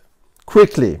it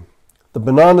quickly. The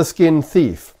banana skin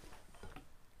thief.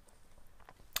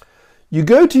 You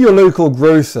go to your local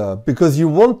grocer because you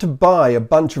want to buy a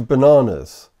bunch of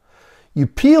bananas. You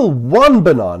peel one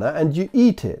banana and you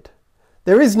eat it.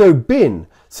 There is no bin,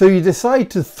 so you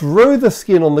decide to throw the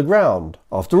skin on the ground.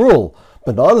 After all,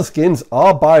 banana skins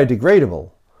are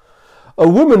biodegradable. A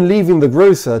woman leaving the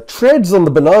grocer treads on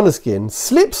the banana skin,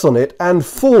 slips on it and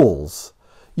falls.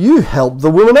 You help the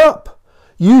woman up.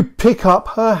 You pick up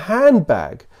her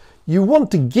handbag. You want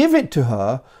to give it to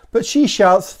her, but she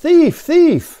shouts, "Thief,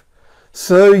 thief!"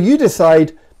 So you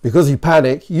decide, because you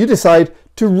panic, you decide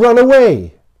to run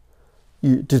away.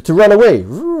 To run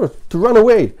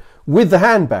away with the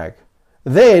handbag.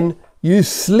 Then you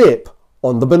slip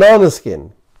on the banana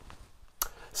skin.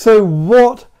 So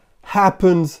what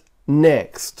happens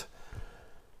next?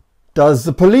 Does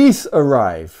the police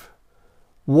arrive?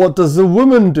 What does the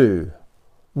woman do?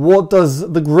 What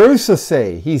does the grocer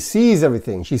say? He sees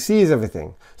everything, she sees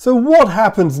everything. So what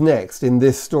happens next in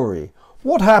this story?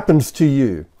 What happens to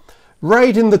you?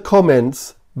 Write in the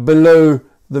comments below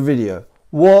the video.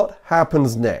 What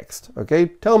happens next? Okay,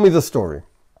 tell me the story.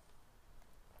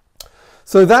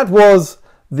 So that was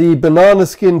the banana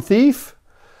skin thief.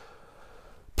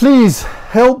 Please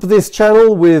help this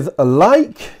channel with a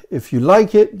like. If you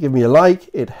like it, give me a like.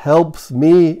 It helps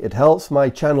me. It helps my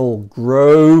channel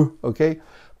grow. Okay.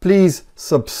 Please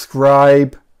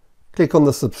subscribe. Click on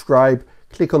the subscribe.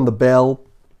 Click on the bell.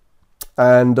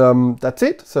 And that's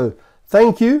it. So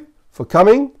thank you for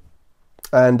coming.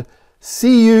 And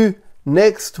see you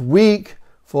next week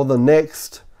for the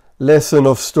next lesson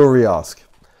of Story Ask.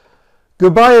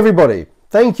 Goodbye, everybody.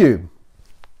 Thank you.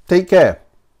 Take care.